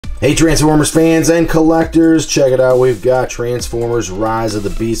Hey Transformers fans and collectors, check it out. We've got Transformers Rise of the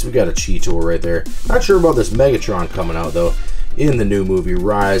Beast. We got a Cheetor right there. Not sure about this Megatron coming out though in the new movie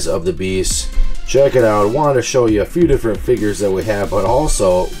Rise of the Beast. Check it out. I wanted to show you a few different figures that we have, but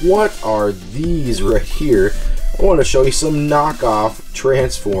also what are these right here? I want to show you some knockoff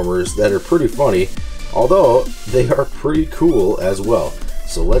Transformers that are pretty funny, although they are pretty cool as well.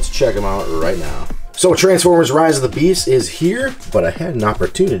 So let's check them out right now. So Transformers Rise of the Beast is here, but I had an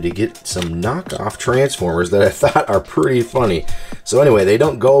opportunity to get some knockoff Transformers that I thought are pretty funny. So anyway, they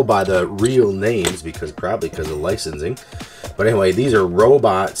don't go by the real names probably because of licensing. But anyway, these are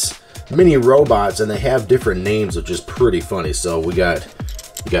robots, mini robots, and they have different names, which is pretty funny. So we got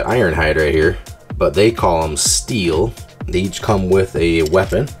Ironhide right here, but they call them Steel. They each come with a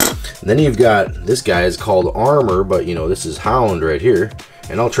weapon. And then you've got this guy is called Armor, but you know, this is Hound right here.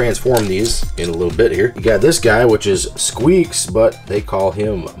 And I'll transform these in a little bit here. You got this guy, which is Squeaks, but they call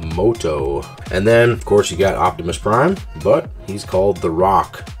him Moto. And then, of course, you got Optimus Prime, but he's called The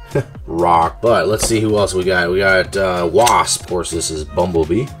Rock. Rock. But let's see who else we got. We got Wasp. Of course, this is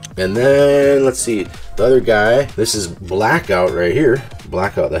Bumblebee. And then, let's see, the other guy, this is Blackout right here.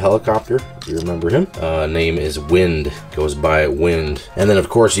 Blackout the helicopter, you remember him? Name is Wind, goes by Wind. And then of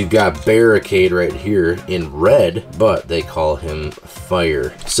course you've got Barricade right here in red, but they call him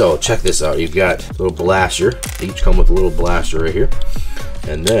Fire. So check this out, you've got a little blaster, they each come with a little blaster right here.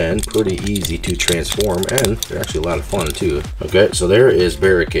 And then pretty easy to transform, and they're actually a lot of fun too. Okay, so there is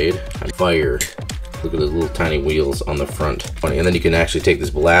Barricade and Fire. Look at those little tiny wheels on the front. Funny. And then you can actually take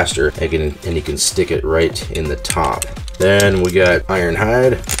this blaster and you can stick it right in the top. Then we got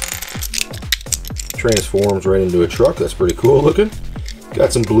Ironhide. Transforms right into a truck. That's pretty cool looking.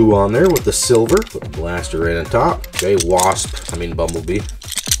 Got some blue on there with the silver. Put the blaster right on top. Okay, Bumblebee.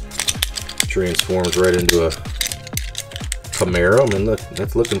 Transforms right into a Camaro. I mean, look,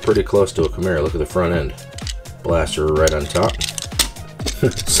 that's looking pretty close to a Camaro. Look at the front end. Blaster right on top.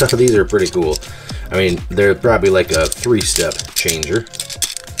 So these are pretty cool. I mean, they're probably like a 3-step changer.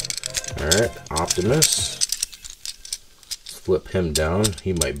 Alright, Optimus. Flip him down.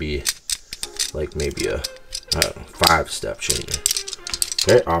 He might be like maybe a 5-step changer.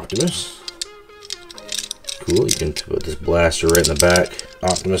 Okay, Optimus. Cool, you can put this blaster right in the back.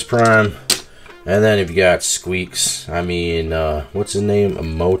 Optimus Prime. And then if you got Squeaks, what's his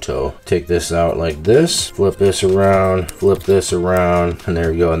name? Moto. Take this out like this. Flip this around, and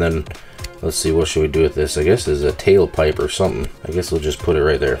there we go. And then let's see, what should we do with this? I guess there's a tailpipe or something. I guess we'll just put it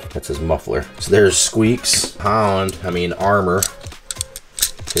right there. That's his muffler. So there's Squeaks. Armor.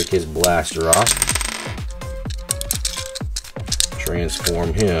 Take his blaster off.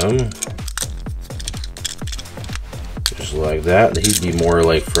 Transform him. Just like that. He'd be more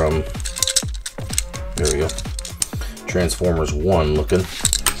like from, there we go, Transformers 1 looking.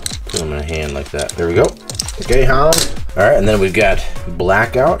 Put him in a hand like that. There we go. Okay, Hound. Alright, and then we've got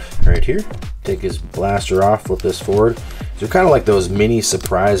Blackout right here. Take his blaster off, flip this forward. They're kind of like those mini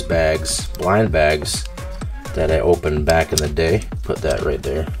surprise bags, blind bags, that I opened back in the day. Put that right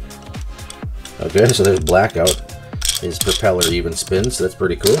there. Okay, so there's Blackout. His propeller even spins, so that's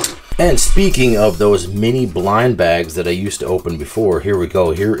pretty cool. And speaking of those mini blind bags that I used to open before, here we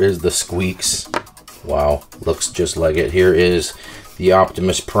go. Here is the Squeaks. Wow, looks just like it. Here is the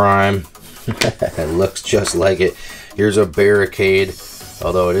Optimus Prime. It looks just like it. Here's a Barricade,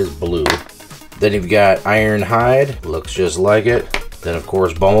 although it is blue. Then you've got Ironhide, looks just like it. Then of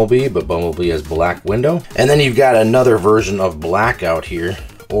course Bumblebee, but Bumblebee has black window. And then you've got another version of Blackout here.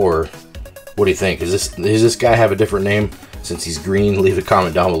 Or what do you think? Does this guy have a different name? Since he's green, leave a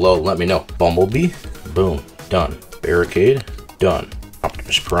comment down below and let me know. Bumblebee, boom, done. Barricade, done.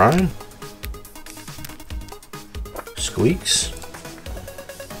 Optimus Prime. Squeaks.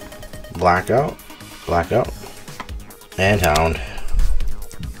 Blackout, and Hound.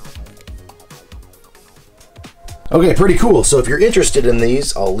 Okay, pretty cool. So if you're interested in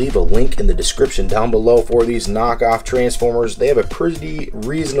these, I'll leave a link in the description down below for these knockoff Transformers. They have a pretty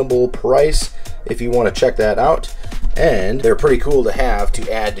reasonable price if you want to check that out. And they're pretty cool to have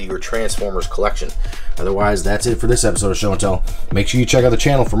to add to your Transformers collection. Otherwise, that's it for this episode of Show and Tell. Make sure you check out the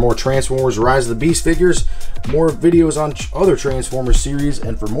channel for more Transformers Rise of the Beast figures, more videos on other Transformers series,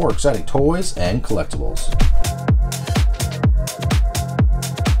 and for more exciting toys and collectibles.